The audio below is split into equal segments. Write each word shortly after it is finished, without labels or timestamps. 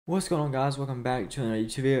What's going on, guys? Welcome back to another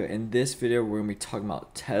YouTube video. In this video we're going to be talking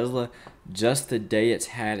about Tesla. Just the day it's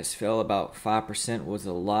had, it's fell about 5%, was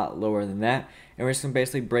a lot lower than that, and we're just going to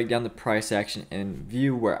basically break down the price action and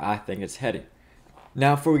view where I think it's headed.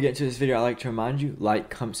 Now before we get into this video, I'd like to remind you, like,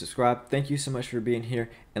 comment, subscribe. Thank you so much for being here,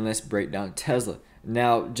 and let's break down Tesla.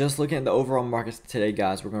 Now, just looking at the overall markets today,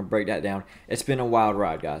 guys, we're going to break that down. It's been a wild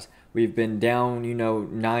ride, guys. We've been down,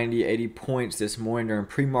 90, 80 points this morning during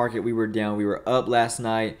pre-market. We were down. We were up last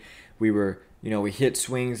night. We were, we hit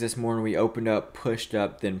swings this morning. We opened up, pushed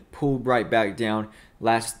up, then pulled right back down.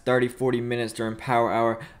 Last 30, 40 minutes during power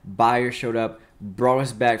hour, buyers showed up, brought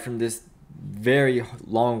us back from this very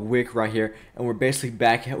long wick right here, and we're basically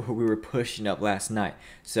back at where we were pushing up last night.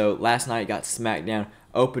 So last night got smacked down,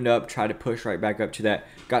 opened up, tried to push right back up to that,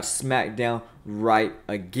 got smacked down right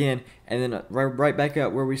again, and then right back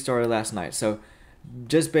up where we started last night. So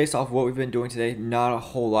just based off what we've been doing today, not a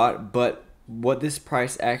whole lot, but what this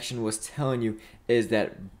price action was telling you is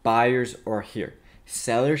that buyers are here.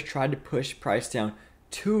 Sellers tried to push price down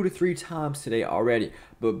 2 to 3 times today already,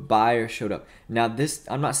 but buyers showed up. Now this,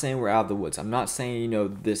 I'm not saying we're out of the woods. I'm not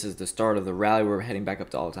saying, this is the start of the rally where we're heading back up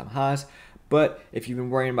to all-time highs. But if you've been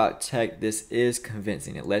worrying about tech, this is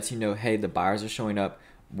convincing. It lets you know, hey, the buyers are showing up.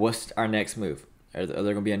 What's our next move? Are there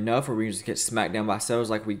going to be enough, or we just get smacked down by sellers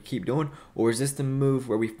like we keep doing? Or is this the move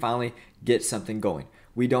where we finally get something going?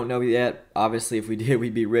 We don't know yet. Obviously, if we did,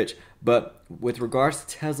 we'd be rich. But with regards to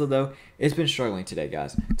Tesla, though, it's been struggling today,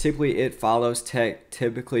 guys. Typically, it follows tech.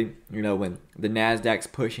 Typically, when the NASDAQ's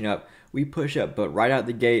pushing up, we push up. But right out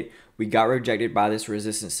the gate, we got rejected by this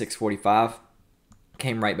resistance 645.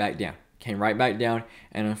 Came right back down.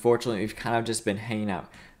 And unfortunately, we've kind of just been hanging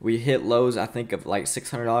out. We hit lows, I think, of like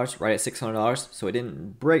 $600, right at $600. So it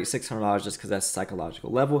didn't break $600 just because that's a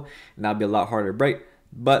psychological level, and that'd be a lot harder to break.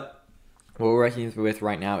 But what we're working with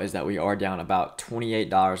right now is that we are down about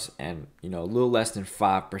 $28 and a little less than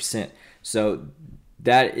 5%. So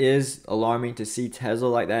that is alarming to see Tesla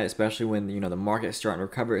like that, especially when the market's starting to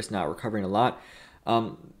recover. It's not recovering a lot.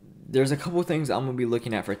 There's a couple things I'm gonna be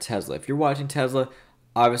looking at for Tesla. If you're watching Tesla,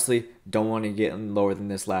 obviously don't want to get lower than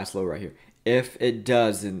this last low right here. If it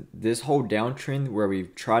does, then this whole downtrend where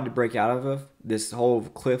we've tried to break out of, this whole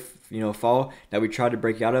cliff, fall that we tried to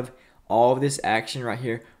break out of, all of this action right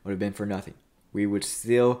here would have been for nothing. We would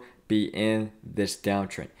still be in this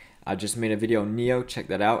downtrend. I just made a video on NIO, check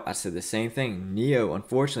that out. I said the same thing. NIO,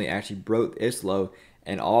 unfortunately, actually broke its low,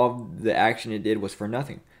 and all the action it did was for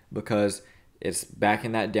nothing because it's back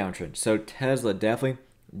in that downtrend. So Tesla, definitely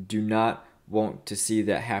do not want to see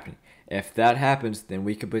that happening. If that happens, then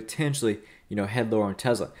we could potentially, head lower on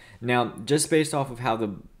Tesla. Now, just based off of how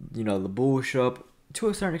the bulls show up, to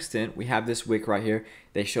a certain extent, we have this wick right here.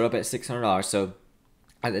 They showed up at $600. So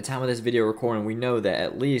at the time of this video recording, we know that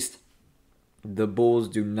at least the bulls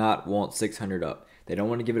do not want 600 up. They don't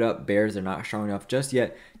want to give it up. Bears, they're not strong enough just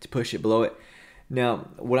yet to push it below it. Now,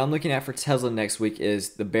 what I'm looking at for Tesla next week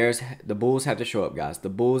is the bulls have to show up, guys. The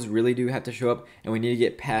bulls really do have to show up, and we need to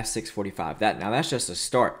get past 645. Now that's just a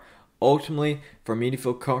start. Ultimately, for me to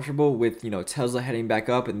feel comfortable with Tesla heading back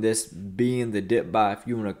up and this being the dip buy, if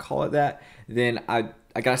you want to call it that, then I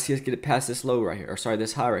gotta see us get it past this low right here, or sorry,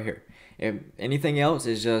 this high right here. If anything else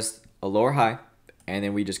is just a lower high, and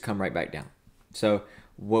then we just come right back down. So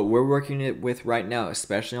what we're working with right now,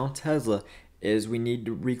 especially on Tesla, is we need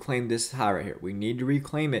to reclaim this high right here. We need to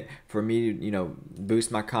reclaim it for me to,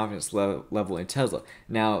 boost my confidence level in Tesla.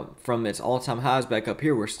 Now, from its all-time highs back up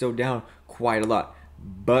here, we're still down quite a lot.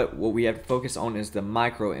 But what we have to focus on is the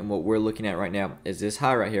micro, and what we're looking at right now is this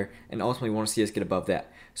high right here, and ultimately we want to see us get above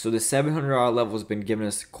that. So the $700 level has been giving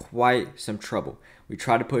us quite some trouble. We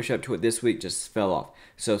tried to push up to it this week, just fell off.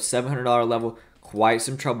 So $700 level, quite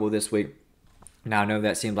some trouble this week. Now I know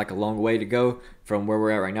that seems like a long way to go from where we're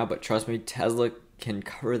at right now, but trust me, Tesla can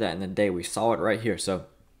cover that in a day. We saw it right here. So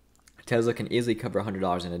Tesla can easily cover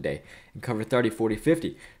 $100 in a day and cover 30, 40,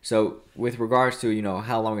 50. So with regards to,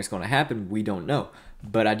 how long it's going to happen, we don't know.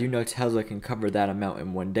 But I do know Tesla can cover that amount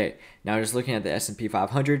in one day. Now just looking at the S&P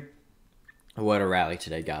 500, what a rally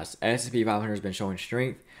today, guys. S&P 500 has been showing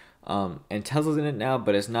strength. And Tesla's in it now,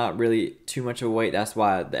 but it's not really too much of a weight. That's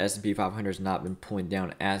why the S&P 500 has not been pulling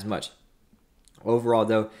down as much. Overall,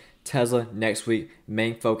 though, Tesla next week,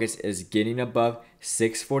 main focus is getting above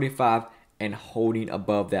 645 and holding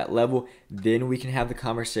above that level. Then we can have the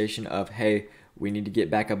conversation of, hey, we need to get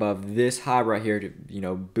back above this high right here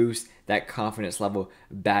to, boost that confidence level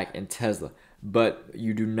back in Tesla. But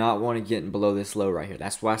you do not want to get below this low right here.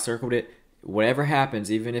 That's why I circled it. Whatever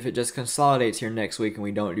happens, even if it just consolidates here next week and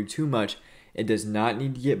we don't do too much, it does not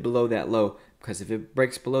need to get below that low because if it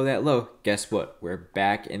breaks below that low, guess what? We're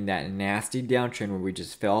back in that nasty downtrend where we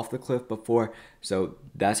just fell off the cliff before. So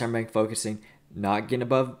that's our main focusing, not getting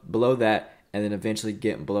below that, and then eventually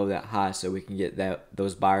getting below that high so we can get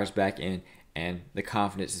those buyers back in, and the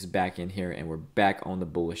confidence is back in here, and we're back on the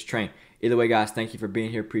bullish train. Either way, guys, thank you for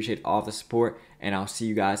being here. Appreciate all the support, and I'll see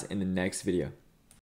you guys in the next video.